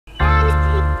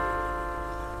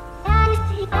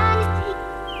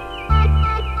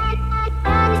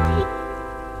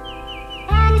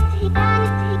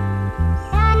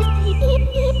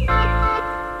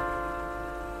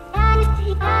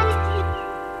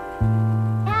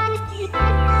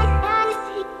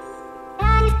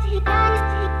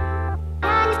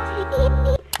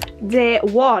day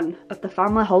 1 of the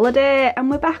family holiday and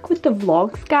we're back with the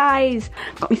vlogs, guys.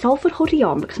 Got my Salford hoodie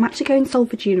on because I'm actually going to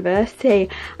Salford University.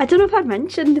 I don't know if I've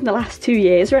mentioned in the last 2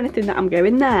 years or anything that I'm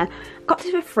going there. Got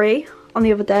this for free on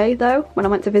the other day though when I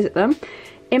went to visit them.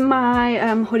 In my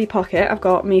hoodie pocket I've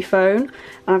got my phone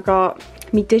and I've got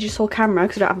my digital camera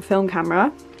because I don't have a film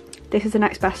camera. This is the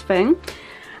next best thing.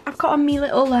 I've got on me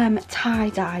little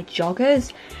tie-dye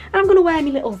joggers and I'm going to wear my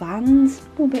little Vans. A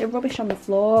little bit of rubbish on the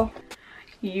floor.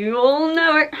 You all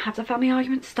know it. Have the family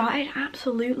argument started?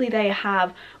 Absolutely they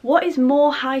have. What is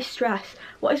more high stress?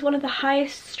 What is one of the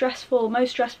highest stressful,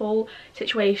 most stressful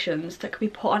situations that could be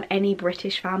put on any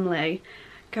British family?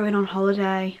 Going on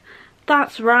holiday.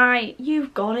 That's right,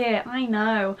 you've got it, I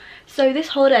know. So this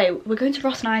holiday, we're going to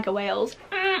Rossniger, Wales.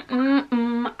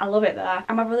 I love it there.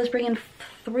 And my brother's bringing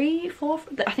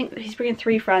I think he's bringing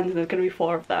 3 friends and there's going to be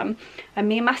 4 of them. And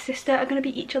me and my sister are going to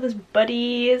be each other's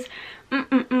buddies.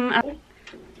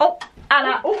 Oh,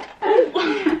 Anna. Oh.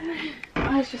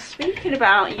 I was just speaking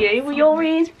about you. Were your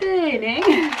ears burning?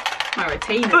 My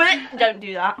retainer. Don't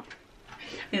do that.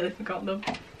 Nearly forgot them.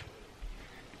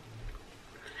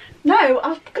 No, I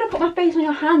was going to put my face on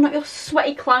your hand, not your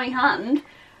sweaty, clammy hand.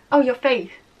 Oh, your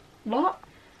face. What?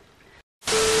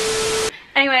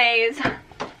 Anyways,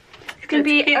 it's going to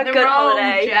be a good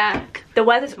holiday. Jack. The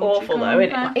weather's awful though,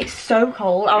 isn't it? It's so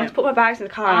cold. I went to put my bags in the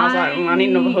car and I was like, I need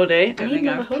another hoodie. I don't think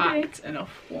I've packed enough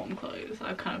warm clothes.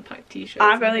 I've kind of packed t-shirts.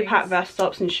 I've only packed vest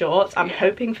tops and shorts. I'm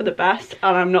hoping for the best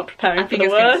and I'm not preparing for the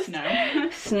worst. Snow.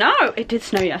 Snow? It did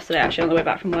snow yesterday actually on the way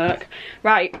back from work.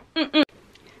 Right.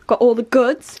 Got all the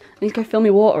goods. I need to go fill my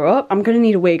water up. I'm going to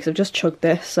need a wig because I've just chugged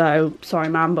this, so sorry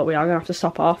ma'am, but we are going to have to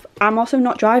stop off. I'm also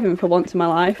not driving for once in my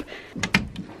life.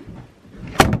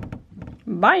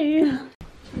 Bye.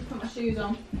 Put my shoes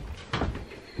on.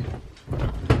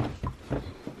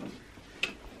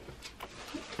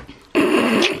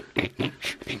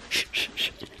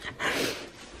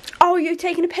 Oh, you're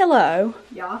taking a pillow?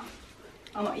 Yeah.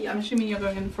 I'm assuming you're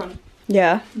going in front.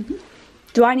 Yeah.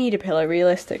 Do I need a pillow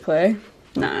realistically?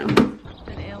 No.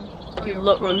 You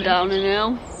look run down and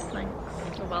ill.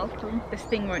 Thanks. You're welcome. This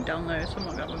thing won't download, so I'm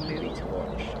not going to have a movie to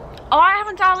watch. Oh, I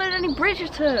haven't downloaded any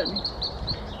Bridgerton.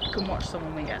 You can watch some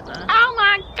when we get there. Oh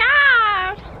my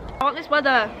god! I want this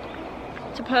weather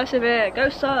to persevere. Go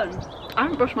sun. I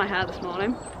haven't brushed my hair this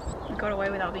morning. We got away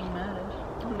without being murdered.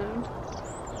 Oh no.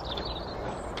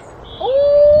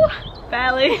 Oh!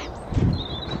 Barely.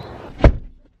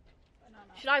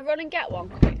 Should I run and get one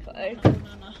quickly? No.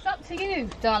 It's up to you,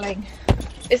 darling.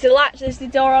 Is the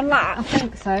door on latch? I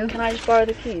think so. Can I just borrow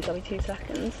the keys? I'll be 2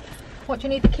 seconds. What do you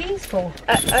need the keys for?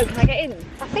 Oh, can I get in?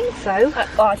 I think so.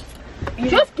 God.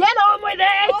 Just get on with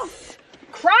it! Oh,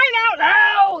 crying out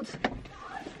loud!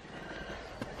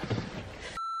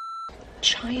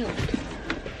 Child.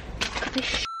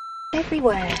 There's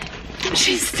everywhere.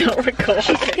 She's still recording.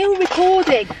 She's still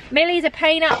recording. Millie's a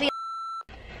pain out the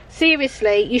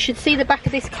Seriously, you should see the back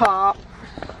of this car.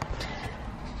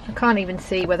 I can't even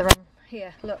see whether I'm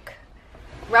here. Look.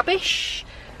 Rubbish.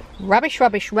 Rubbish,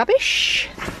 rubbish, rubbish.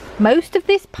 Most of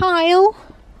this pile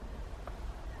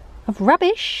of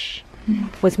rubbish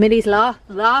was Millie's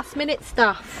last minute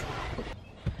stuff.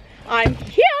 I'm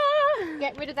here!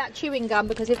 Get rid of that chewing gum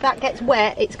because if that gets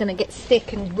wet, it's going to get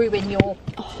stick and ruin your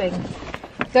thing.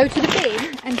 Go to the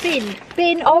bin and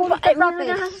bin all of the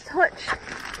rubbish.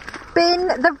 Bin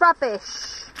the rubbish.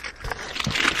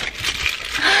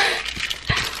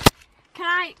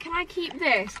 Can I keep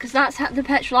this? Because that's the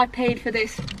petrol I paid for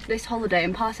this holiday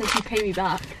and Pa says he'd pay me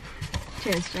back.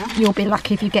 Cheers, Jack. You'll be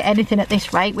lucky if you get anything at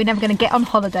this rate. We're never going to get on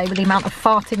holiday with the amount of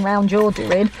farting round you're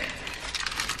doing.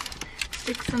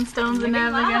 Sticks and stones are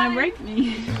never going to break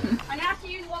me. I have to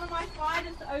use one of my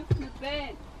sliders to open the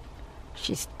bin.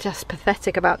 She's just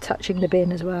pathetic about touching the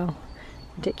bin as well.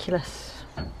 Ridiculous.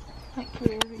 Like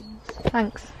your earrings.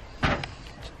 Thanks. Are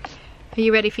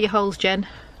you ready for your holes, Jen?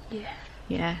 Yeah.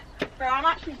 Yeah. Bro, I'm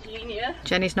actually genius.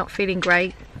 Jenny's not feeling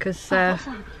great because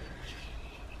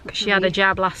she had a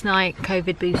jab last night,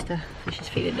 COVID booster, so she's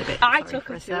feeling a bit I sorry took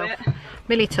for her herself. to it.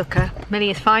 Millie took her.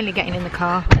 Millie is finally getting in the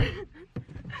car.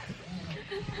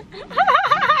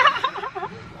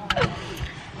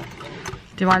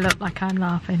 Do I look like I'm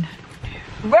laughing?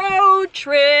 Road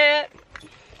trip!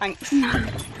 Thanks.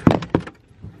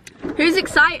 Who's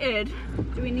excited?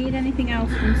 Do we need anything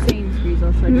else from Sainsbury's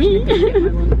or should I just nip and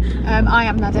get my lunch? I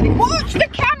haven't had any. Watch the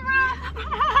camera!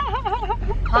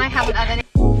 I haven't had any.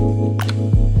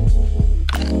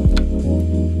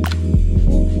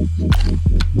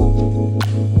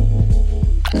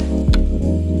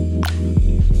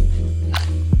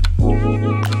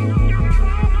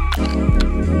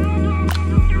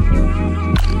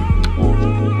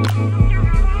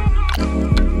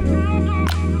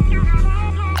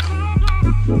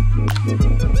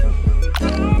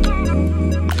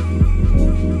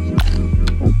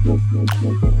 Guess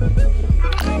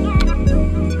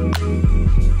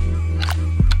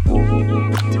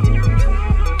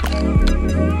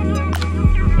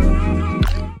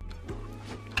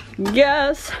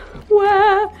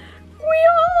where we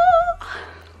are?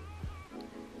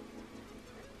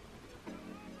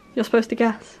 You're supposed to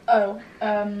guess. Oh,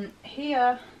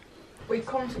 here we've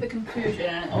come to the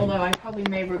conclusion, although I probably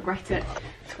may regret it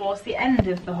towards the end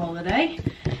of the holiday,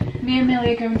 me and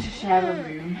Millie are going to share a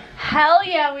room. Hell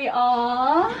yeah, we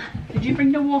are. Did you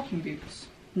bring your walking boots?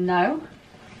 No.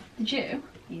 Did you?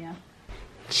 Yeah.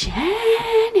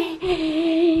 Jenny.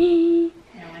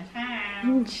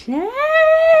 Jenny.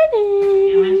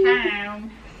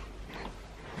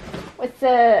 What's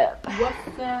up?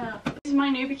 What's up? This is my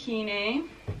new bikini.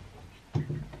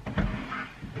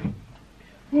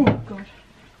 Oh god.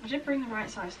 I did bring the right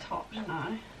size top, didn't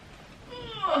I?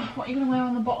 What are you going to wear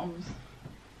on the bottoms?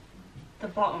 The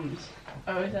bottoms.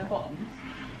 Oh, is there bottoms?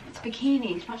 It's a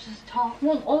bikini, it's not just a top.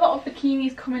 Well, a lot of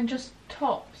bikinis come in just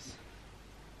tops.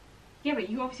 Yeah, but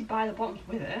you obviously buy the bottoms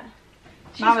with it.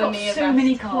 She's got so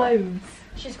many clothes.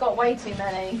 She's got way too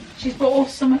many. She's bought all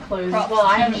summer clothes. Crops, well,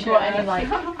 I haven't bought t-shirt. any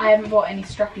I haven't bought any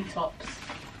strappy tops.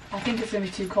 I think it's going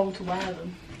to be too cold to wear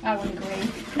them. I would agree.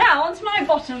 Now onto my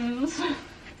bottoms.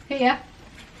 Here.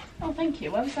 Oh, thank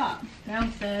you. Where was that?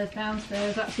 Downstairs,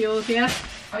 downstairs. That's yours, yeah?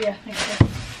 Oh yeah, thank you.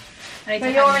 So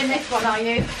you're in this one, are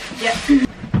you? Yep.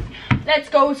 Let's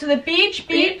go to the beach.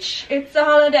 Beach. It's a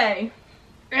holiday.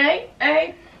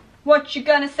 Hey. What you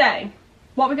gonna say?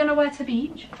 What we're gonna wear to the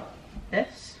beach?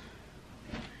 This.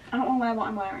 I don't want to wear what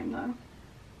I'm wearing though.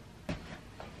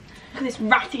 Look at this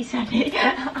ratty teddy.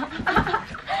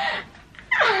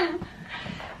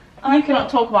 You cannot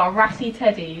talk about ratty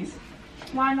teddies.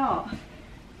 Why not?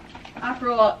 I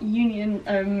brought Union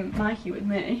Mikey with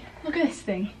me. Look at this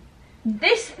thing.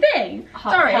 This thing?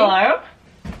 Sorry. Hello?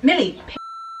 Millie.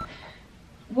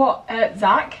 What,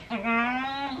 Zach?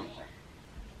 Jenny,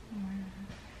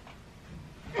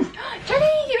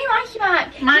 give me Mikey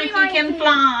back. Mikey can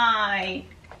fly.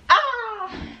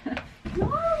 Ah! No.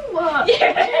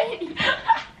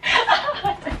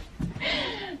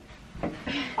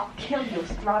 I'll kill you,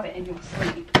 rabbit in your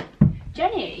sleep.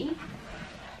 Jenny.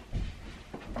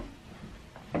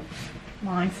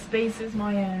 My space is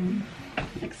my own.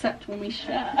 Except when we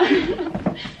share.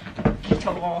 Get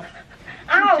off.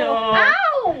 Ow!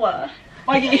 Ow!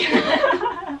 Why did you?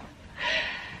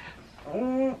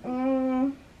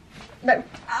 No.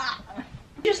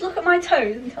 Just look at my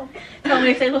toes and tell me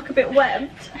if they look a bit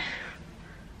webbed.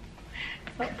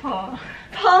 Like Pa.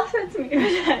 Pa said to me the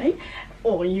other day,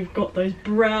 oh, you've got those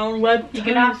brown webbed You're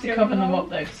going to have to cover them up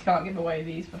though, because you can't give away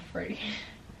these for free.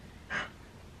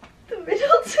 The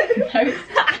middle two? No.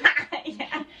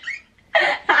 Yeah.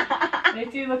 They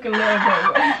do look a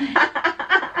little bit.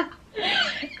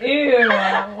 Ew,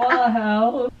 what the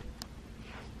hell?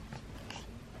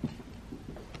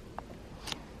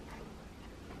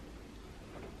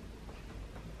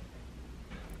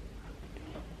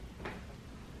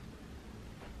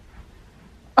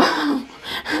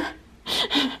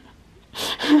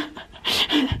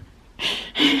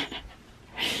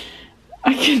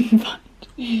 I couldn't find.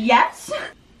 Yes.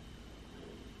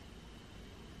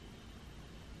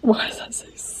 Why is that so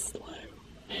slow?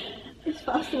 It's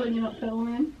faster when you're not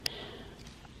filming.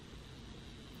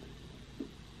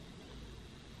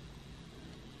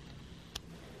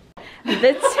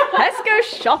 The Tesco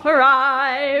shop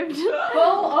arrived. Full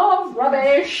of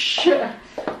rubbish.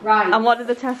 Right. And what did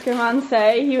the Tesco man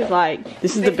say? He was like,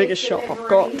 this is the biggest shop I've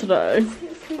got today.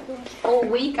 All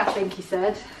week, I think he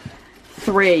said.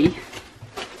 Three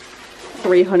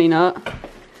honey nut.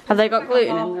 Have they got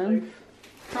gluten in them?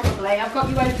 Probably. I've got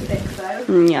you open bits though.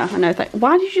 Yeah, I know.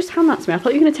 Why did you just hand that to me? I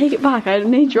thought you were going to take it back. I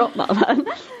didn't drop that then.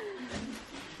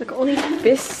 Look at all these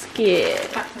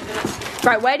biscuits.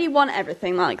 Right, where do you want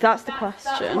everything? Like, that's the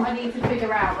question. That's what I need to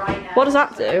figure out right now. What does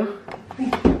that do?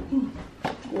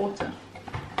 Water.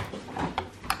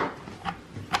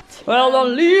 Well, the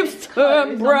leaves turn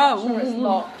I'm sure brown. it's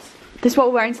locked. This is what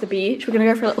we're wearing to the beach. We're going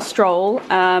to go for a little stroll.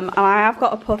 And I have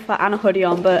got a puffer and a hoodie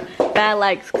on, but bare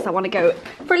legs because I want to go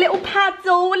for a little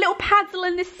paddle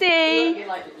in the sea.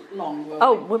 Like long,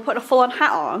 Oh, we're putting a full-on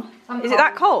hat on. Is it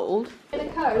that cold? In a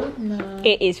coat? No.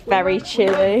 It is very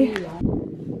chilly.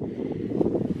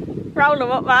 Roll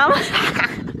them up, ma'am.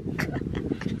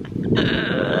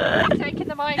 Taking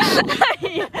the mic.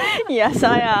 Yes,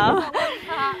 I am.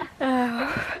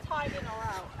 Time in or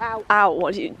out? Out. Ow,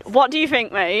 what do you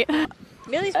think, mate?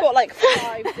 Millie's got like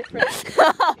 5 different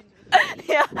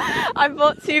Yeah, I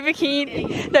bought two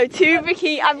bikinis. No,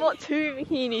 I bought two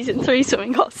bikinis and 3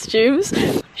 swimming costumes.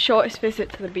 Shortest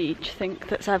visit to the beach, I think,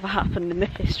 that's ever happened in the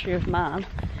history of man.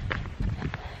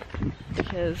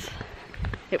 Because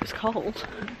it was cold.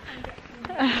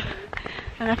 And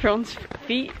everyone's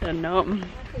feet are numb.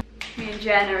 Me and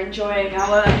Jen are enjoying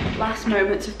our last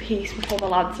moments of peace before the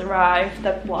lads arrive.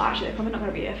 Well, actually, they're probably not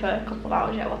going to be here for a couple of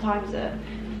hours yet. What time is it?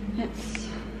 It's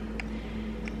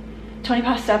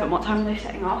 7:20. What time are they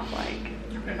setting off? Like,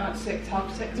 Not 6,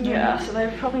 half 6. yeah, so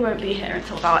they probably won't be here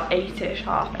until about 8ish,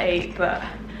 half 8, but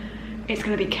it's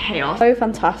going to be chaos. So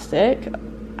fantastic,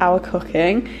 our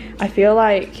cooking. I feel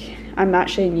like I'm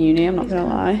actually in uni, I'm not going to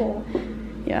lie.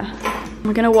 Yeah.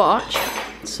 We're going to watch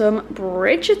some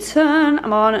Bridgerton.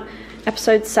 I'm on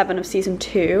episode 7 of season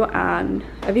 2, and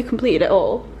have you completed it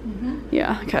all?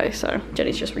 Yeah, okay, so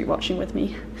Jenny's just rewatching with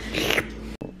me.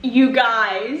 You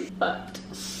guys, but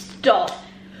stop.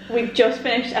 We've just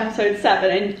finished episode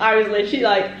 7 and I was literally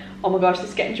like, oh my gosh, this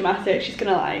is getting dramatic. She's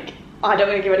gonna like, I don't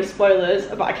want to give any spoilers,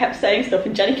 but I kept saying stuff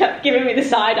and Jenny kept giving me the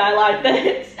side eye like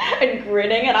this and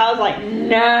grinning, and I was like,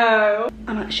 no.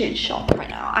 I'm actually in shock right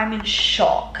now. I'm in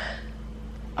shock.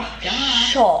 Oh,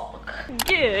 shock.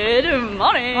 Good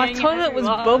morning. My toilet was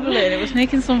bubbling. It was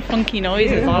making some funky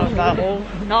noises out of that all.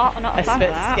 Not a fan of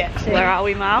that. Sketchy. Where are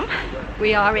we, ma'am?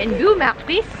 We are in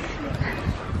Boomapis.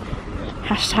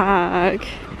 Hashtag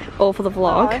all for the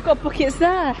vlog. I've got buckets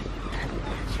there.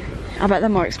 I bet they're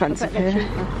more expensive here.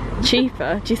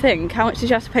 Cheaper? Do you think? How much did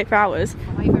you have to pay for hours?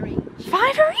 $5 each.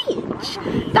 $5 each?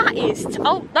 That is,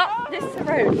 this is the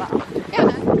road, ma'am. Yeah,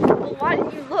 no. Well, why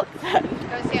didn't you look then? Go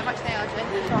and see how much they are, Jen.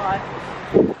 It's alright.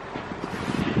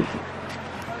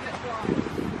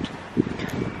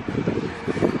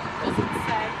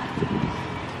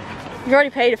 You already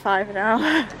paid a £5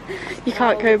 now. You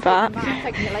can't go back. I'm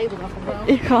taking the labels off as well.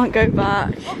 You can't go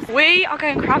back. We are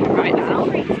going crabbing right now.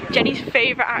 Jenny's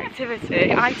favourite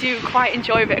activity. I do quite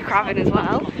enjoy a bit of crabbing as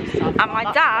well. And my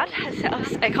dad has set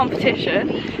us a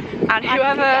competition, and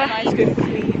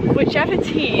whichever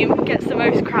team gets the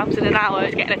most crabs in an hour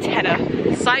is getting a tenner.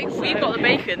 Psych, we've got the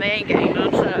bacon, they ain't getting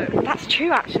none, so. That's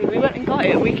true actually, we went and got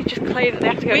it. We could just claim that they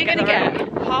have to go We're and going to get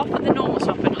get half of the normal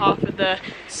stuff and half of the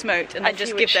smoked and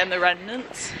just give them the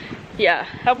remnants. Yeah.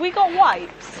 Have we got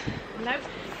wipes? Nope.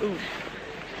 Ooh.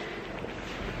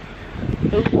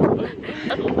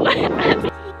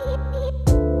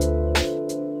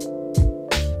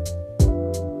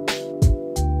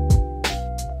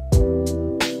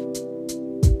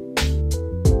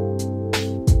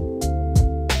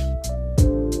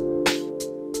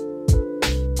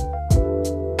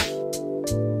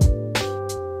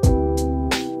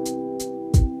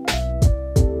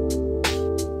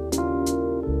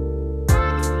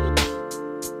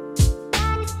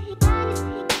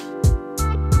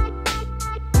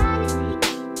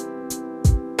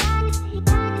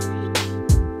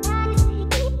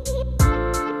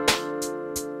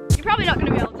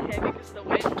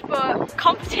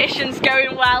 Competition's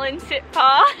going well in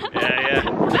Sitpar. Yeah.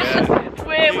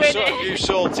 We're winning. You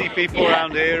salty people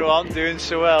around here who aren't doing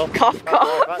so well. Cough,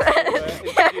 cough.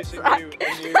 Introducing a new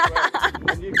category.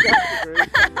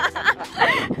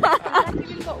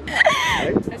 He's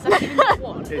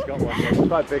got one. It's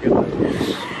quite big, isn't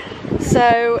it?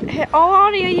 So, oh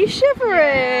Arnie, are you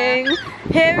shivering?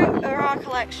 Here are our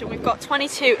collection. We've got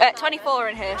 24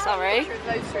 in here, sorry.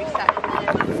 Those 3 stacks and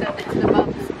then send it to the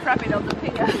mums, crabbing on the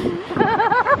pier.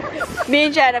 Me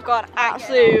and Jen have got an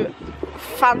absolute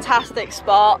fantastic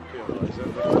spot.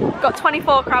 Got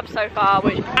 24 crabs so far,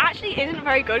 which actually isn't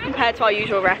very good compared to our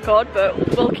usual record, but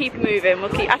we'll keep moving.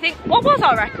 I think, what was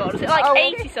our record? Was it like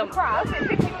 80 something? I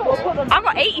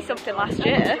got 80 something last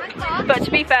year, but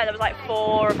to be fair, there was like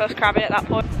 4 of us crabbing at that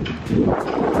point.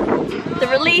 The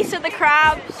release of the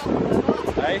crabs.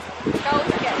 Hey?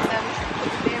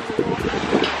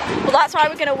 Well, that's why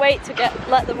we're gonna wait to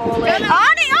let them all in.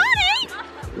 Arnie!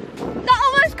 That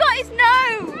almost got his nose!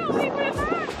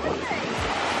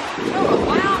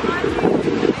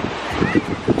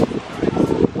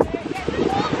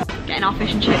 Getting our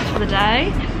fish and chips for the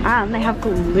day, and they have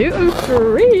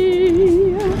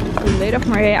gluten-free.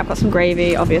 Gluten-free. I've got some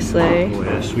gravy, obviously. Oh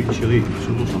yeah, sweet chilli.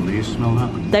 Sauce on these, smell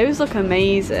that. Those look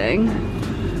amazing.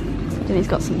 Jenny's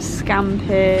got some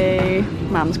scampi.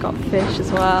 Mum's got fish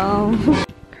as well.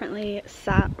 Currently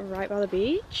sat right by the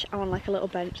beach. I'm on like a little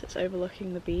bench that's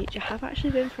overlooking the beach. I have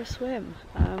actually been for a swim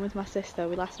with my sister.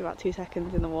 We lasted about 2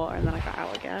 seconds in the water and then I got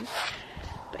out again.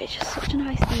 But it's just such a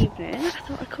nice evening. I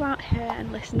thought I'd come out here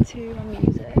and listen to my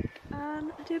music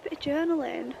and do a bit of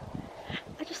journaling.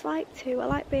 I just like to. I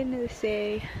like being near the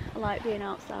sea. I like being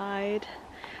outside.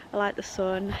 I like the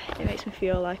sun. It makes me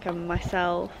feel like I'm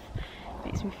myself. It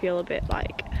makes me feel a bit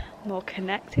like more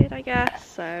connected, I guess.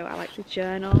 So I like to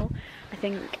journal. I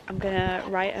think I'm gonna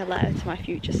write a letter to my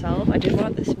future self. I did one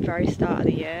at the very start of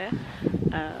the year,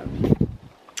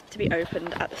 to be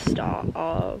opened at the start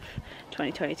of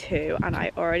 2022, and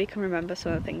I already can remember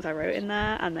some of the things I wrote in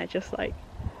there, and they're just like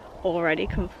already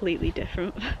completely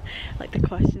different. Like the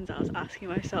questions I was asking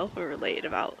myself were related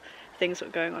about things that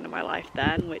were going on in my life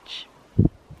then, which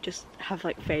just have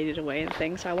like faded away and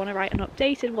things. So I want to write an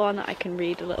updated one that I can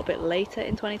read a little bit later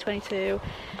in 2022,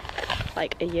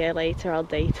 like a year later. I'll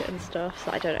date it and stuff,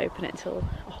 so I don't open it until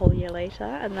a whole year later,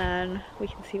 and then we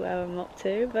can see where I'm up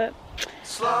to. But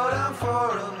slow down for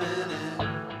a minute.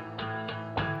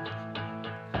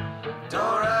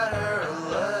 Don't write her a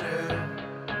letter.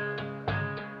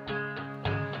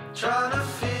 Trying to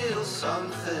feel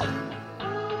something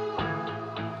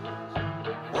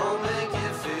won't make you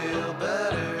feel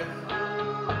better.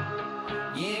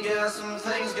 You got some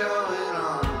things going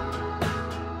on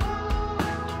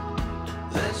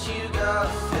that you gotta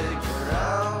figure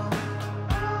out.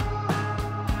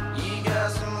 You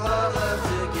got some love left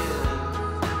to give,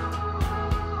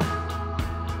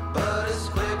 but it's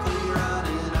quickly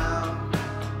running out.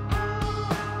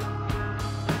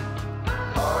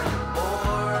 Are you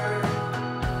bored?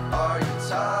 Are you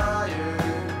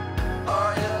tired?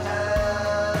 Are you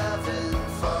having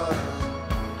fun?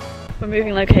 we're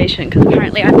moving location because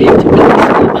apparently I picked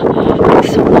up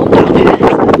it's so warm down here.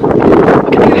 Can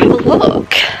we go have a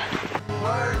look?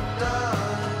 Work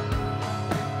done.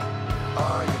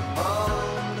 Are you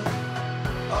bummed?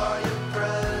 Are you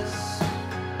pressed?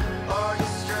 Are you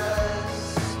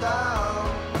stressed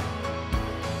out?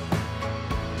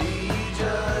 Do you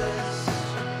just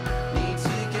need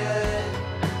to get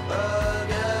a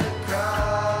good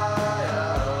cry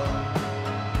out?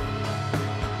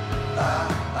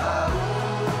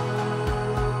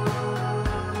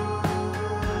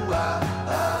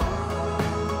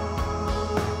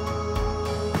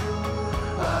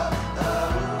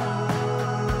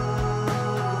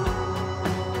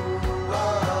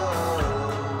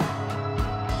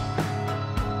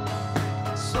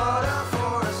 Slow down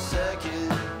for a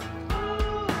second.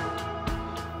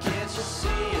 Can't you see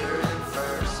you're in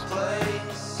first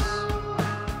place?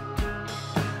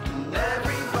 And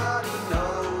everybody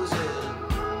knows it.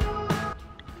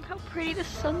 Look how pretty the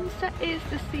sunset is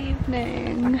this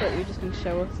evening. I thought you were just going to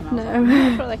show us. And I was No. like,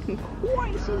 I thought they can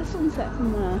quite see the sunset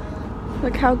from there.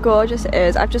 Look how gorgeous it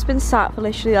is. I've just been sat for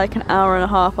literally like an hour and a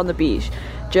half on the beach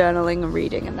journaling and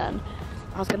reading, and then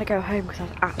I was gonna go home because I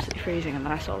was absolutely freezing, and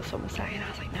then I saw the sun was setting and I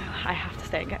was like, no, I have to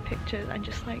stay and get pictures and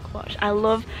just like watch. I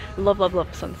love a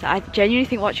sunset. I genuinely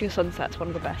think watching a sunset's one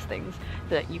of the best things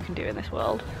that you can do in this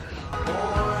world. You're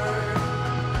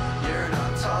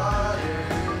not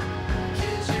tired,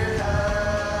 kids, you're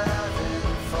having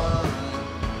fun.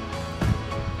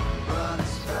 Run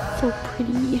as fast. So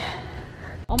pretty.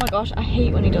 Oh my gosh, I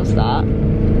hate when he does that. They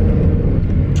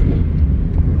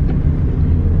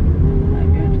are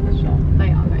going to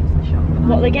the shop.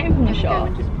 What are they getting from the Go shop?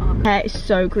 and just park. Hair is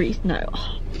so greased. No.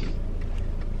 Oh.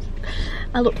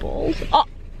 I look bald. Oh,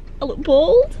 I look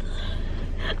bald.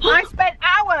 I spent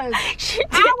hours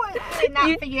doing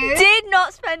that for you. Did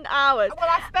not spend hours. Well,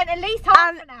 I spent at least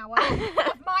half an hour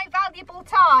of my valuable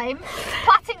time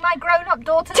plaiting my grown-up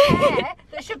daughter's hair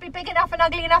that should be big enough and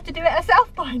ugly enough to do it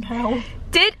herself by now.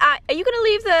 Are you going to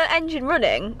leave the engine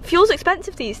running? Fuel's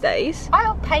expensive these days.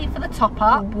 I'll pay for the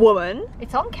top-up. Woman.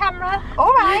 It's on camera.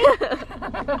 All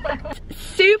right.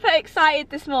 Super excited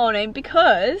this morning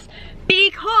because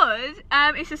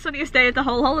it's the sunniest day of the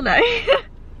whole holiday.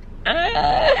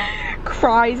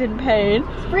 Cries in pain.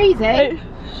 It's freezing.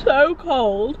 It's so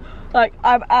cold. Like,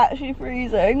 I'm actually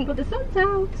freezing. But the sun's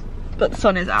out. But the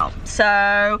sun is out.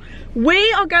 So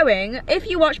we are going, if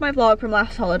you watch my vlog from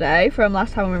last holiday, from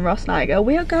last time we were in Rossniger,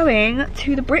 we are going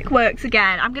to the brickworks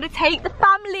again. I'm gonna take the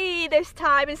family this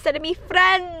time instead of me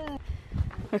friends.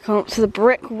 We're coming up to the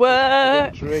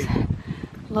brickworks.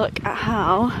 Look at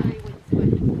how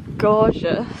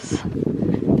gorgeous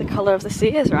the colour of the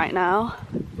sea is right now.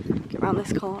 Get around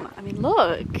this corner. I mean,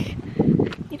 look.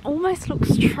 It almost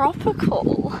looks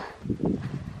tropical.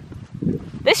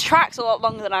 This track's a lot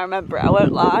longer than I remember it, I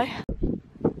won't lie.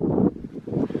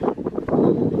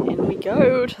 In we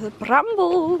go to the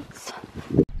brambles.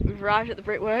 We've arrived at the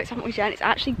brickworks, haven't we, Jen? It's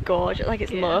actually gorgeous, like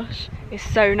it's lush. It's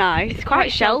so nice. It's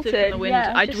quite sheltered. From the wind.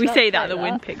 Yeah, we say that the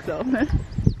wind picks up.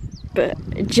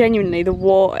 But genuinely the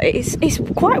water, it's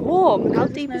quite warm. How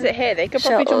deep is it here? They could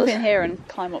probably jump Shelters. in here and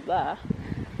climb up there.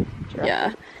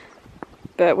 Yeah.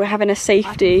 But we're having a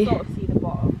safety, I can sort of see the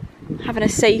bottom. having a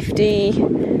safety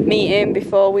meeting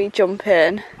before we jump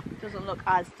in. Doesn't look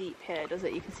as deep here, does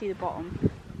it? You can see the bottom.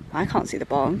 I can't see the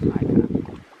bottom. I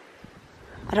can.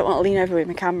 I don't want to lean over with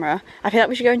my camera. I feel like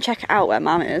we should go and check it out where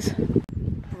Mam is.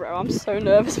 Bro, I'm so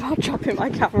nervous about dropping my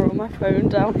camera or my phone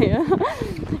down here.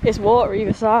 It's water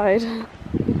either side.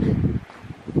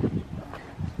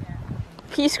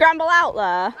 Can you scramble out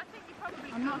there?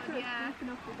 I'm not sure it's deep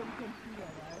enough to jump in here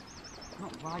though.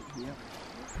 Not right here.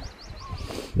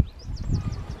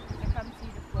 I can see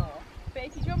the floor. But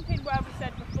if you jump in where we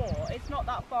said before, it's not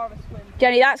that far of a swim.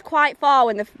 Jenny, that's quite far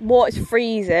when the water's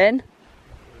freezing.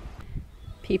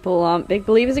 People aren't big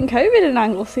believers in COVID in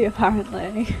Anglesey,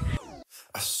 apparently.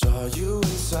 I saw you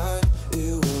inside,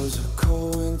 it was a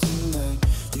cold tonight.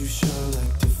 You show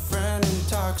like different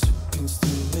intoxicants to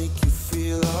make you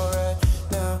feel alright.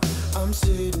 Now I'm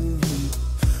sitting here,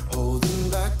 holding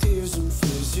back tears and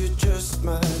fears. You're just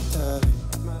my type.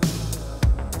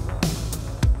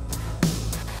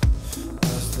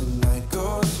 As the night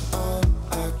goes on,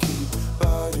 I keep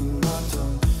biting my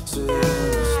tongue.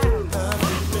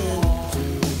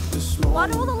 Why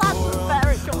do all the lads look better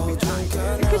at jumping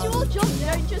that? Because you all jump, you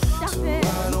don't just step in.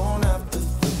 I don't have to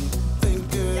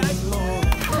think anymore.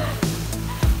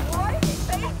 I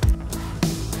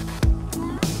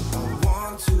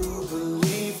want to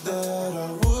believe that I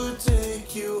would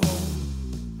take you home.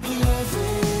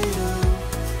 Loving you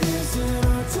isn't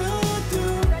hard to do.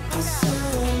 I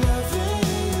said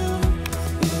loving you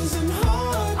isn't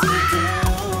hard to do.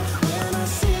 When I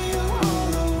see you all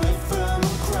the way from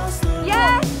across the room.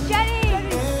 Yes, Jenny!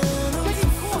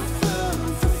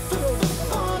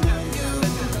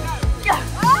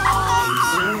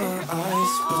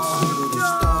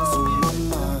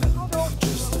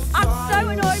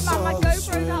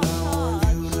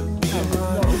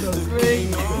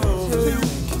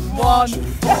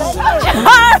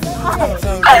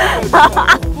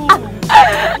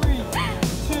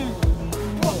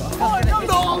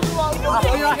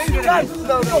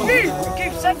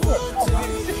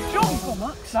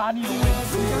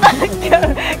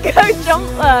 Go jump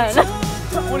then. I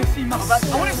want to see I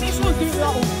want to see someone do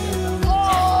that.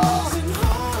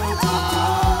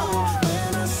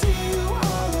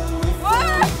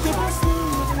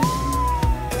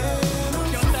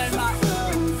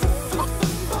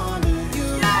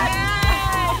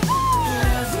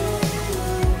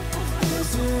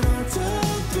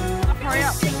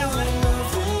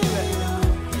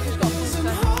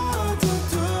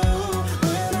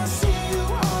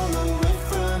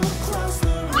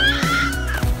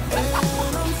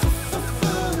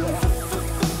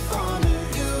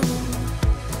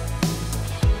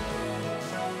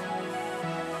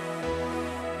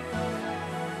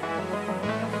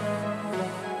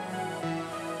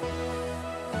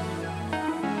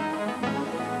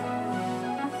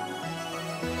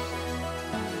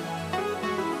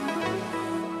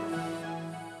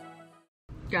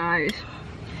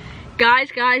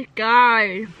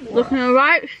 Guys, looking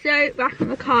right straight back in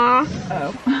the car.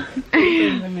 Oh.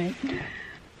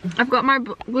 I've got my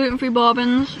gluten-free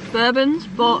bourbons. Bourbon.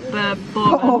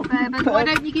 Why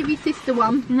don't you give your sister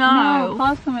one? No.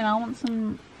 Paul's coming, I want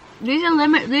some. These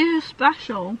are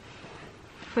special.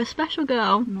 For a special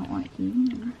girl. Not like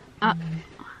you.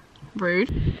 Rude.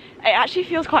 It actually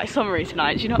feels quite summery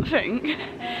tonight, do you not think?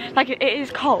 Like it is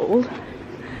cold.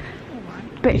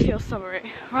 But it feels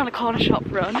summery. We're on a corner shop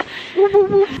run.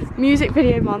 Music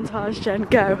video montage, Jen.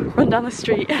 Go. Run down the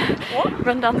street. What?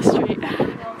 Run down the street.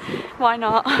 Why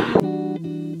not?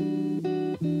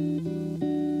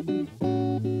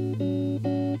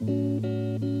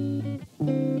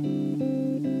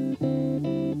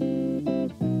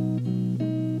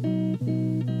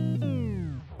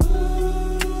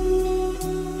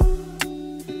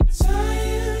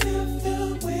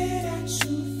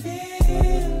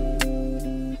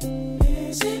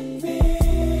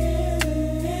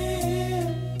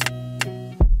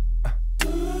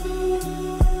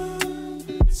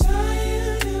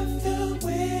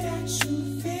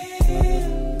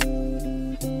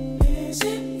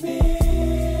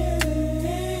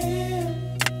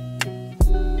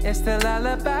 It's the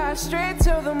lullaby straight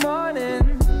till the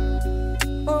morning.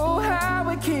 Oh, how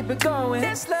we keep it going.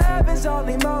 This love is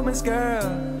only moments, girl.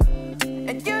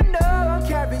 And you know I'm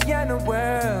carrying the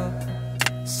world.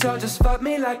 So just fuck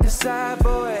me like the side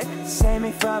boy. Save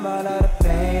me from all of the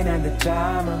pain and the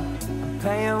drama. I'm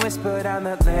playing whisper down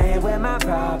the lane with my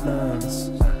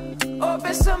problems. Hope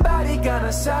it's somebody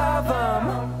gonna solve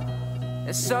them.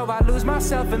 And so I lose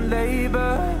myself in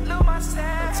labor.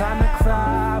 Time to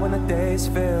cry when the day's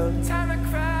filled.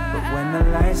 But when the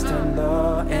lights turn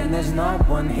low and there's no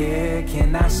one here,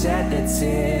 can I shed a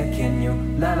tear? Can you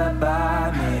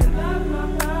lullaby me?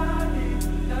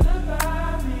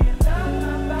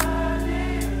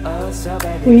 so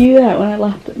baby. Were you there when I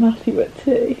laughed at Matthew at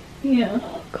tea? Yeah.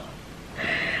 Oh god.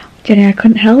 Jenny, I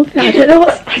couldn't help it. I don't know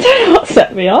what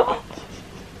set me off.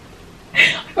 I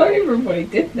can't even remember what he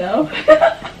did now.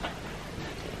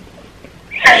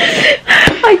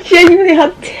 I genuinely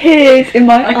had tears in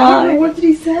my I can't eyes. remember, what did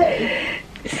he say?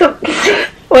 So,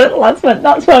 one of the lads went,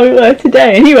 that's where we were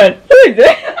today, and he went, who is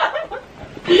it?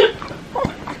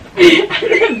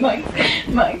 And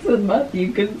then Max and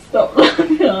Matthew couldn't stop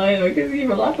laughing either because you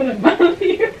were laughing at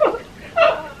Matthew.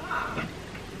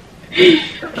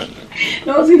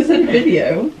 No, I was going to send a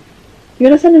video. You're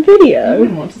gonna send a I video?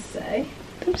 wouldn't want to say.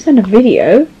 Don't send a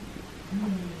video.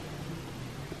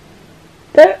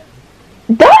 Don't!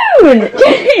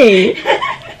 Jenny!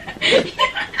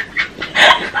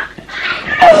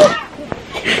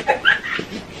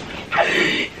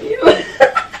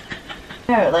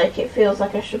 No, like it feels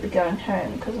like I should be going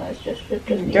home because it's just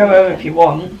Go home if you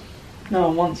want. No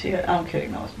one wants you. I'm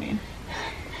kidding, that was mean.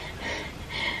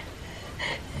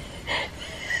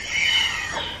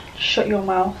 Shut your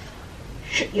mouth.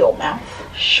 Shut your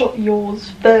mouth. Shut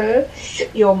yours first.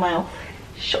 Shut your mouth.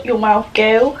 Shut your mouth,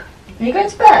 girl. Are you going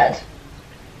to bed?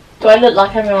 Do I look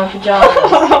like I'm in my pyjamas?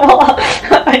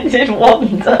 I did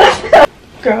wonder.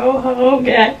 Go home,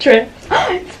 get dressed,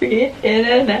 speed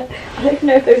internet. I don't even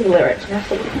know if those are lyrics, I'm gonna have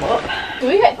to look them up. Do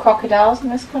we get crocodiles in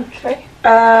this country?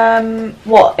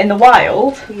 What, in the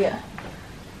wild? Yeah.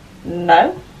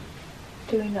 No.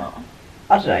 Do we not?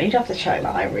 I don't know, you'd have to check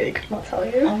that, I really could not tell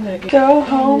you. I'm gonna Go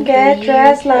home, get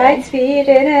dressed, light speed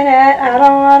internet, I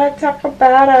don't wanna talk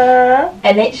about it.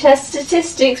 NHS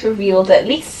statistics revealed that at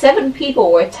least 7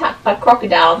 people were attacked by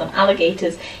crocodiles and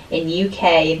alligators in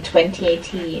UK in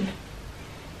 2018.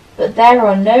 But there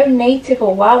are no native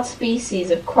or wild species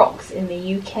of crocs in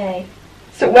the UK.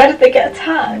 So where did they get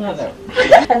attacked?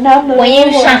 And now Will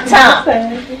you shut up?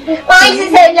 Why is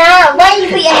it so loud? Why you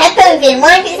put your headphones in?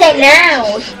 Why is it so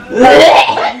loud?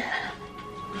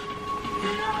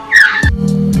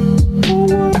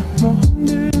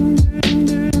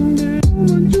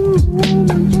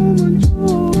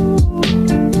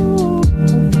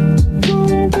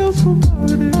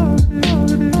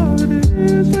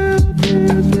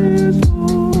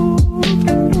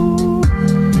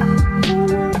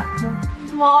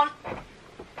 Come on.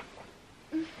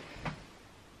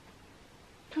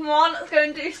 Come on, let's go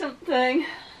and do something.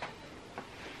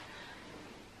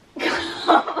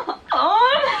 Come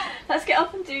on. Let's get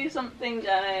up and do something,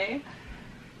 Jenny.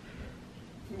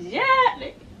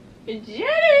 Jenny.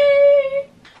 Jenny.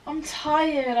 I'm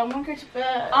tired, I want to go to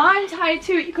bed. I'm tired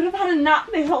too. You could have had a nap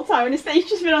this whole time and instead you've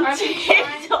just been on I've been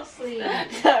trying TikTok. to sleep.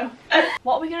 So,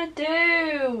 what are we gonna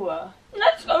do?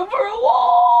 Let's go for a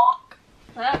walk.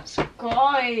 Let's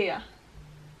go.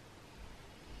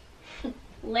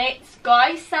 Let's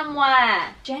go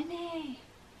somewhere. Jenny.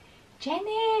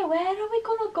 Jenny, where are we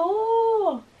gonna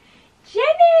go?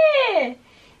 Jenny.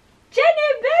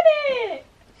 Jenny, baby.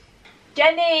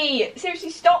 Jenny, seriously,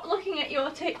 stop looking at your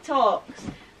TikToks.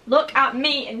 Look at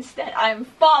me instead. I am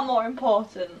far more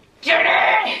important.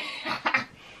 Jenny!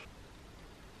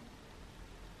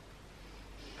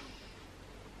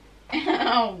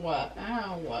 Ow,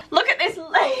 ow. Look at this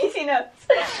laziness.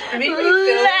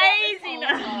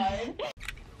 Laziness.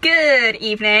 Good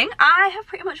evening. I have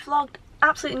pretty much vlogged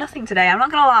absolutely nothing today. I'm not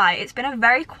gonna lie, it's been a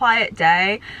very quiet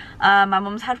day. My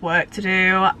mum's had work to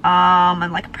do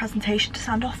and like a presentation to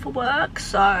send off for work,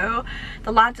 so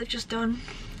the lads have just done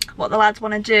what the lads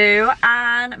want to do,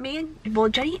 and me and well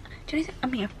Jenny's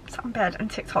I'm here sat in bed and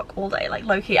TikTok all day, like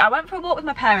low-key. I went for a walk with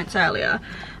my parents earlier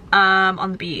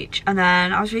on the beach, and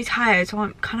then I was really tired, so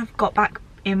I kind of got back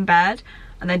in bed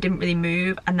and then didn't really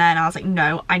move, and then I was like,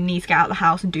 no, I need to get out of the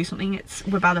house and do something.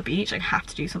 We're by the beach, like, I have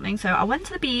to do something. So I went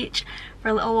to the beach for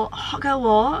a little hot girl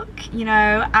walk, you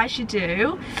know, as you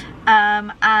do,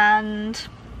 and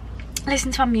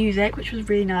listened to my music, which was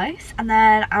really nice. And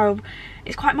then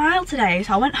it's quite mild today,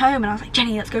 so I went home and I was like,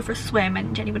 Jenny, let's go for a swim,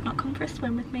 and Jenny would not come for a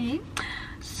swim with me,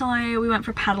 so we went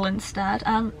for a paddle instead.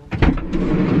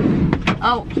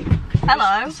 Oh,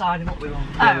 hello. Deciding what we want.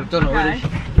 Oh, we've done already.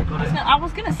 okay. I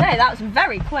was gonna say that was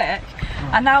very quick,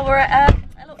 and now we're at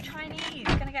a little Chinese.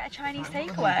 Gonna get a Chinese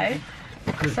takeaway.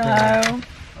 So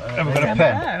Have we got a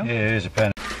pen? Yeah, here's a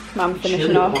pen. I'm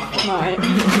finishing off my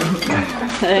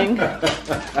thing.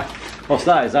 What's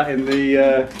that? Is that in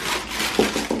the?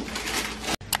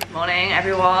 Good morning,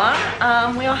 everyone.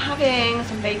 We are having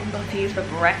some bacon butties for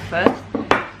breakfast.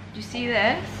 Do you see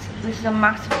this? This is a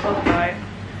massive buffet.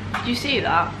 Do you see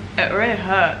that? It really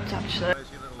hurts, actually.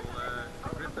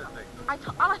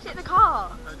 I left it in the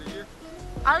car. Oh, did you?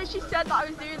 I literally said that I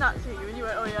was doing that to you and you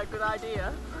went, oh yeah, good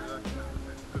idea.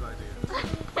 Good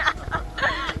idea.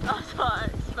 That's what I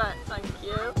expect, thank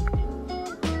you.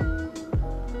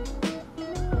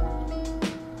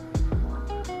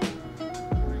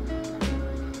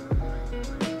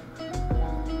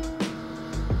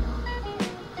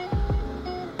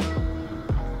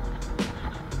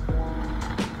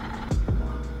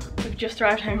 We've just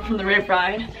arrived home from the rib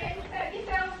ride.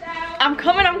 I'm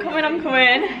coming.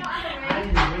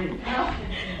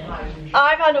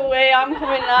 I've had a wee, I'm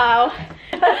coming now.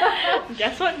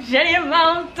 Guess what Jenny and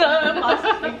Mount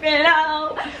are sleeping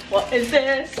out. What is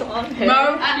this one here?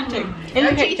 In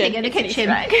the kitchen. In the kitchen.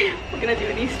 We're gonna do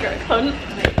an Easter egg hunt.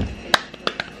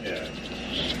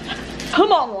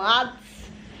 Come on, lads.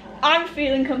 I'm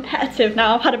feeling competitive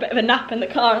now. I've had a bit of a nap in the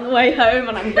car on the way home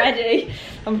and I'm ready.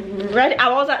 I'm ready. I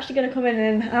was actually going to come in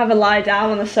and have a lie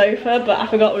down on the sofa, but I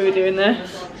forgot we were doing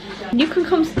this. You can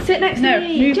come sit next to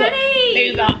me. Move Jenny!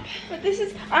 Move up. But this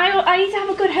is, I need to have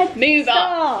a good head Move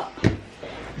start. up.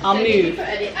 I'll move.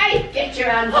 Hey, get your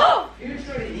hands up. Don't!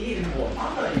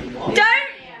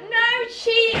 No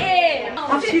cheating!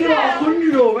 I've seen about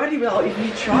 100 already without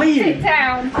even trying. Sit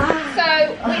down.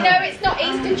 So, we know it's not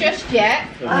Easter just yet.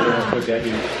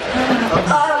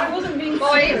 I wasn't being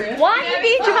serious. Why are you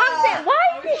being dramatic? Why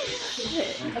are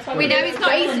you We know it's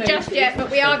not Easter just yet, but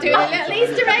we are doing a little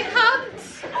Easter egg hunt.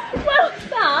 Well,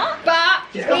 that. But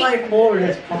He's got like 4 in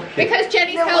his pocket. because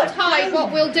Jenny's helped hide,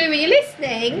 what we'll do, are you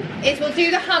listening, is we'll do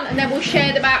the hunt and then we'll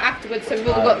share them out afterwards so we've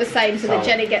all got the same so that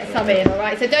Jenny gets some in,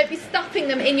 alright? So don't be stuffing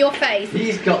them in your face.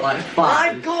 He's got like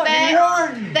 5. I've got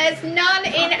none. There's none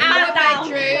in our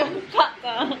bedroom.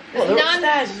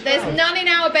 There's none in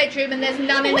our bedroom and there's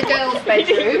none in the girls'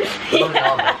 bedroom.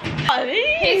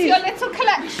 Here's your little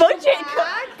collection.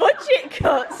 Budget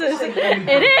cuts, is it?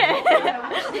 It is.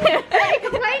 What are you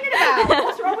complaining about?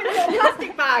 What's wrong with a little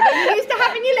plastic bag? Are you used to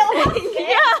having your little basket?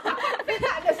 Yeah. Fit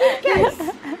that in a suitcase.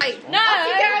 Right, No. off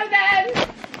you go then.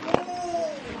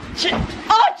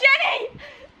 Oh, Jenny!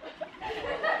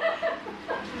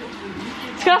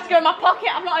 It's gonna have to go in my pocket.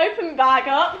 I've not opened my bag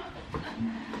up.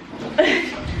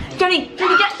 Jenny, get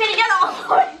that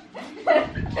one.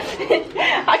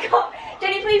 I can't.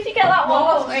 Jenny, please, you get that one.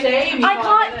 Oh, shame. I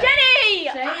can't. Jenny!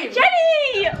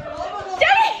 Jenny!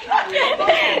 Jenny!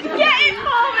 Get it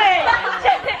for me!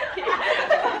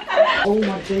 Oh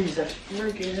my days, that's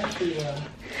friggin' everywhere.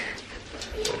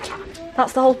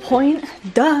 That's the whole point.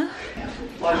 Duh.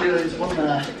 Why there's one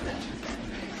there?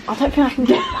 I don't think I can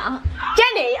get that.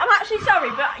 Jenny, I'm actually sorry,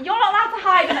 but you're not allowed to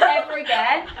hide it ever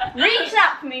again. Reach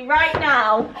that for me right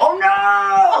now. Oh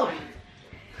no!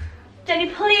 Jenny,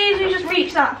 please, will you just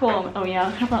reach that for me? Oh yeah,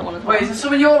 I'll have that one as well. Wait, is there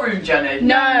some in your room, Jenny?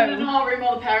 No, in our room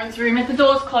or the parents' room. If the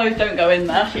door's closed, don't go in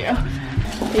there.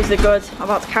 These are good. I'm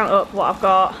about to count up what I've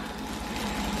got.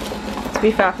 To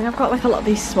be fair, I think I've got like a lot of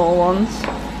these small ones.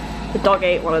 The dog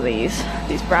ate one of these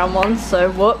brown ones, so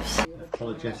whoops.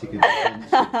 Apologetic in defense.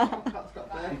 That's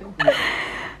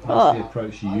the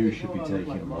approach you should be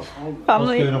taking. What's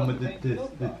Family. going on with the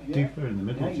doofer in the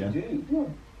middle, Jen?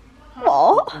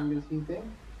 What?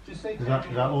 Does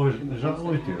that always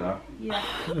do that?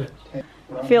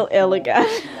 I feel ill again.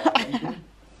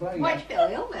 Why'd you feel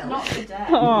ill, Mel? Not today.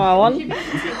 Oh, I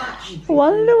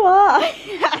wonder why.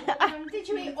 Did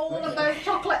you eat all of those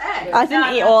chocolate eggs? I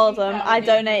didn't eat all of them. I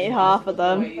donated half of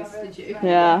them. Did you?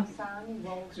 Yeah.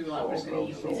 We were like, we're just going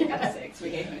to eat these together 6. We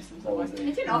gave most of them.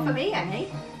 You didn't offer me any.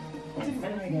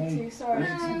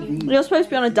 You're supposed to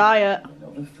be on a diet.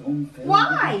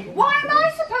 Why? Why am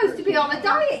I supposed to be on a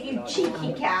diet, you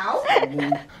cheeky cow? I didn't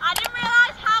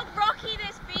realise how rocky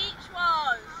this beach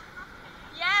was.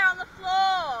 Yeah, on the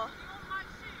floor.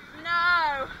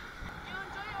 No.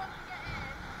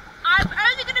 I'm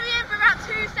only going to be in for about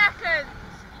 2 seconds.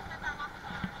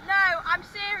 No, I'm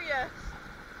serious.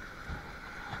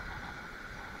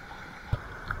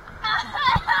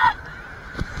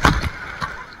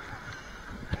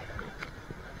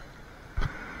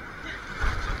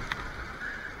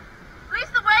 At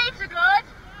least the waves are good.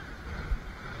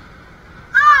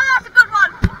 Oh, that's a good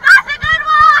one. That's a good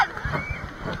one.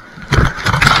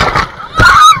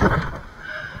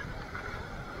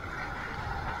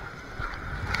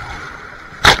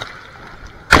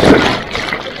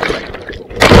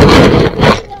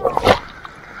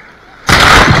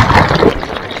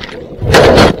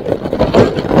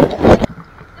 The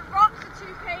rocks are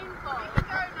too painful. Here we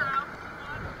go now.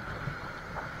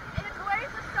 The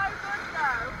waves are so good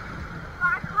though. But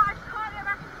I can't get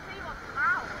back to see what's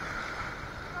about.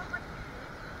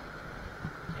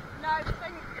 No, they're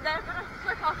going to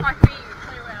slip off my feet,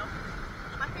 they will.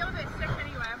 I feel a bit sick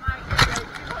anyway, I might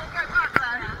go back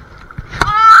there.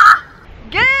 Ah!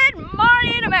 Good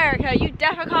morning, America! You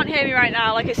definitely can't hear me right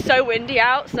now, like it's so windy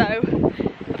out, so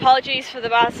Apologies for the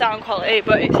bad sound quality,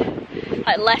 but it's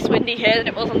like less windy here than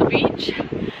it was on the beach.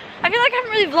 I feel like I haven't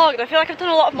really vlogged. I feel like I've done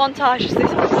a lot of montages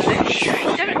this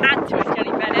morning. Don't add to it, Jenny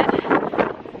Bennett.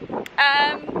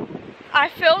 I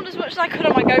filmed as much as I could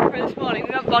on my GoPro this morning.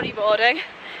 We went bodyboarding.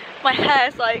 My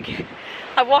hair's like,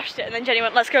 I washed it and then Jenny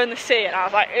went, let's go in the sea, and I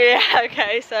was like, yeah,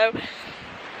 okay. So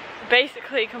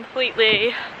basically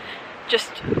completely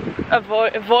just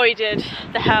avoided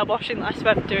the hair washing that I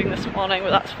spent doing this morning,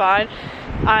 but that's fine.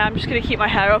 I'm just gonna keep my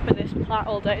hair up in this plait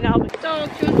all day now. Dog,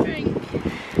 do you want a drink?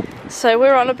 So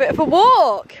we're on a bit of a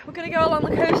walk. We're gonna go along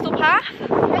the coastal path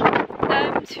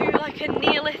to like a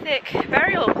Neolithic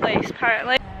burial place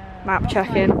apparently. Map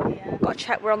checking. Gotta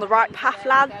check we're on the right path,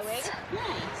 lads.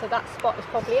 So that spot is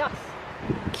probably us.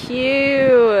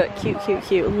 Cute, cute, cute,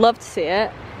 cute. Love to see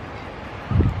it.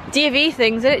 DV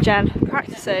things, isn't it, Jen?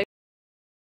 Practicing.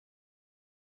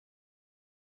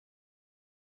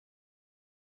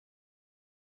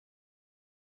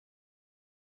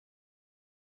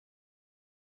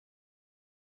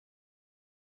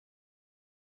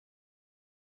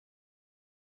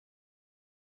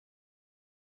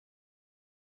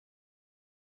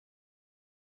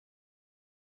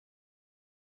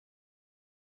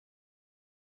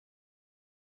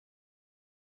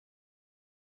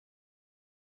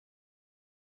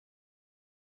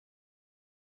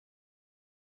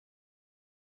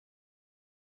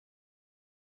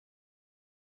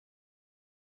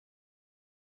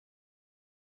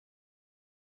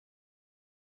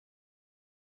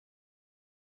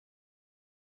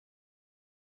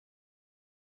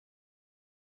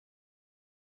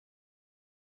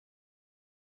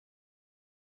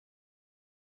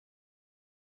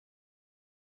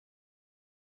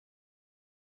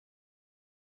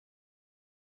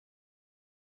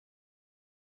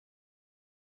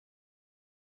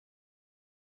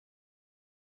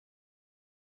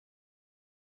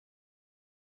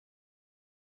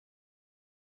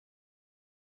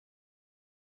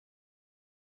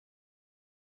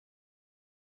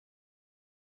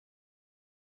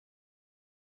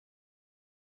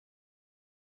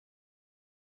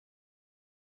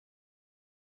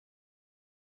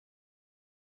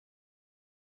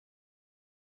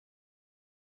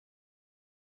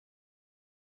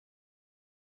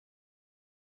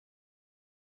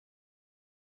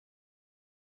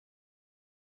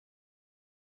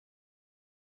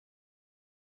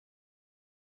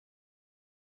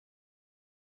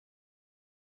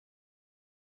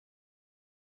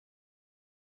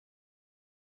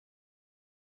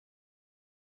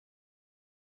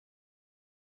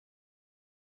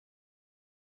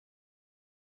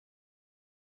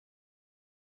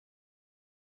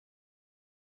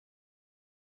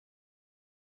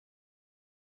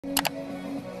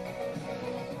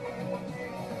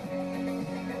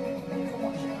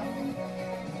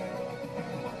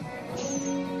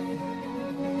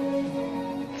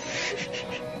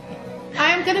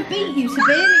 I'm gonna beat you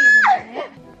severely in a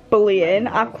minute. Bullying,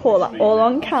 I've caught that all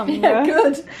on camera. Yeah,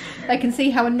 good. They can see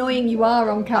how annoying you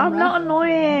are on camera. I'm not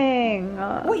annoying.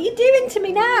 What are you doing to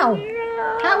me now?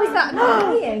 Yeah. How is that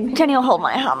annoying? Jenny will hold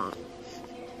my hand.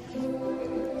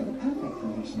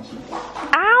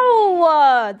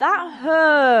 Ow! That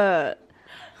hurt.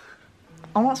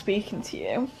 I'm not speaking to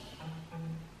you.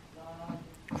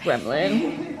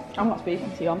 Gremlin. I'm not speaking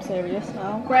to you, I'm serious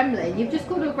now. Gremlin. You've just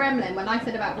called her a gremlin. When I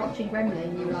said about watching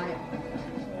Gremlin, you were like,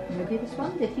 maybe this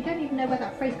one did. You don't even know where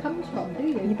that phrase comes from, do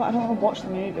you? Yeah, but I don't want to watch the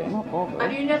movie, I'm not bothered.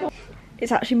 And you never...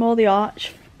 It's actually more the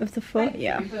arch of the foot.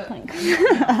 Yeah, thanks.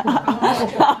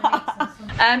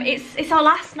 It's our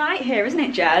last night here, isn't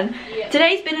it, Jen? Yeah.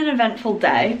 Today's been an eventful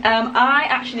day. I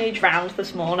actually nearly drowned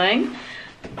this morning.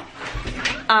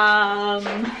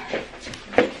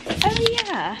 Oh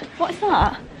yeah, what is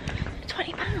that?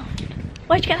 £20.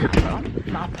 Where'd you get that from?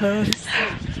 My purse.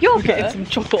 Your We're getting purse? some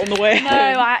chocolate on the way. No,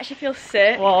 I actually feel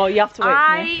sick. Well, you have to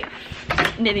wait for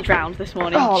me. Nearly drowned this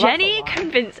morning. Oh, Jenny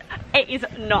convinced, it is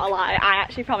not a lie, I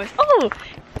actually promise. Oh,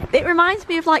 it reminds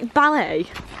me of like ballet.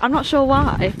 I'm not sure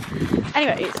why.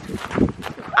 Anyways,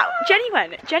 Jenny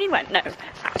went, no.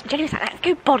 Jenny was like, let's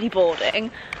go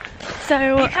bodyboarding. So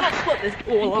You cannot put this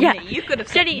all on yeah, me. You could have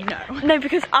said Jenny, no. No,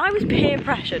 because I was peer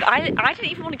pressured. I didn't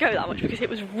even want to go that much because it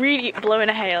was really blowing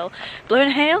a gale. And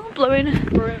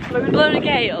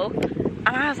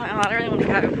I was like, oh, I don't really want to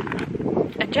go.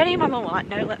 And Jenny and my mum were like,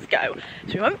 no, let's go.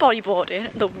 So we went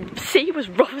bodyboarding. The sea was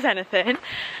rough as anything.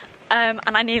 And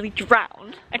I nearly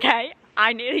drowned, okay?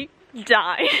 I nearly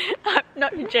died. I'm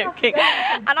not even joking.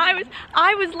 And I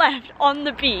was left on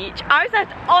the beach. I was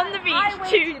left on the beach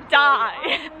to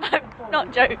die. I'm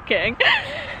not joking.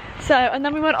 So, and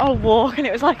then we went on a walk and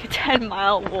it was like a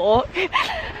 10-mile walk.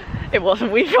 It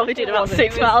wasn't. We probably did about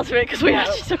 6 miles of it because we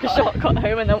actually took a shortcut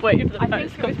home and then waited for the phone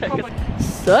to come pick us.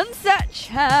 Sunset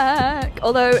check!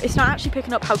 Although it's not actually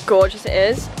picking up how gorgeous it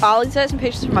is. I'll insert some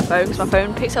pictures from my phone because my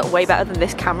phone picks up way better than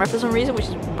this camera for some reason, which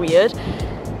is weird.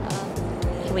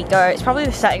 Here we go. It's probably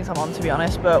the settings I'm on, to be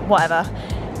honest, but whatever.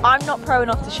 I'm not pro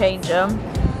enough to change them,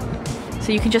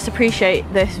 so you can just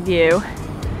appreciate this view.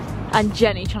 And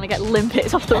Jenny trying to get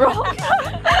limpets off the rock.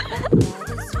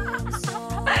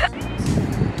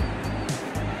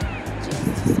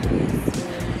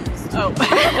 Oh.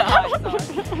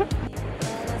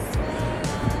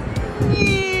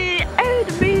 Oh,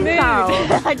 the moon's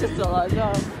out. I just saw that as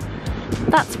well.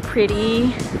 That's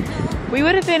pretty. We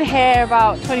would have been here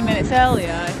about 20 minutes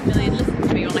earlier if Millie had listened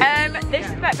to me on This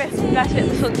is the best bit of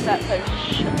the sunset, so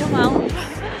shut your mouth.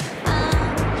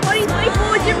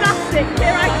 2024 gymnastics,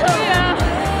 here I come. Yeah.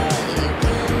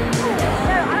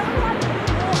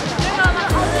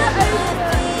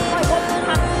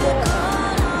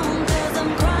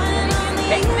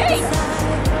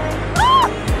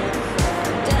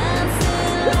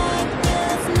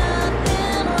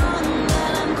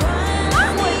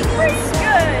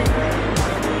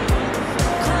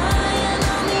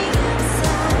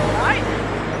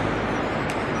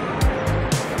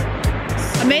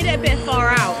 I made it a bit far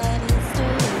out.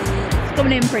 It's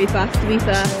coming in pretty fast, to be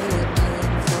fair.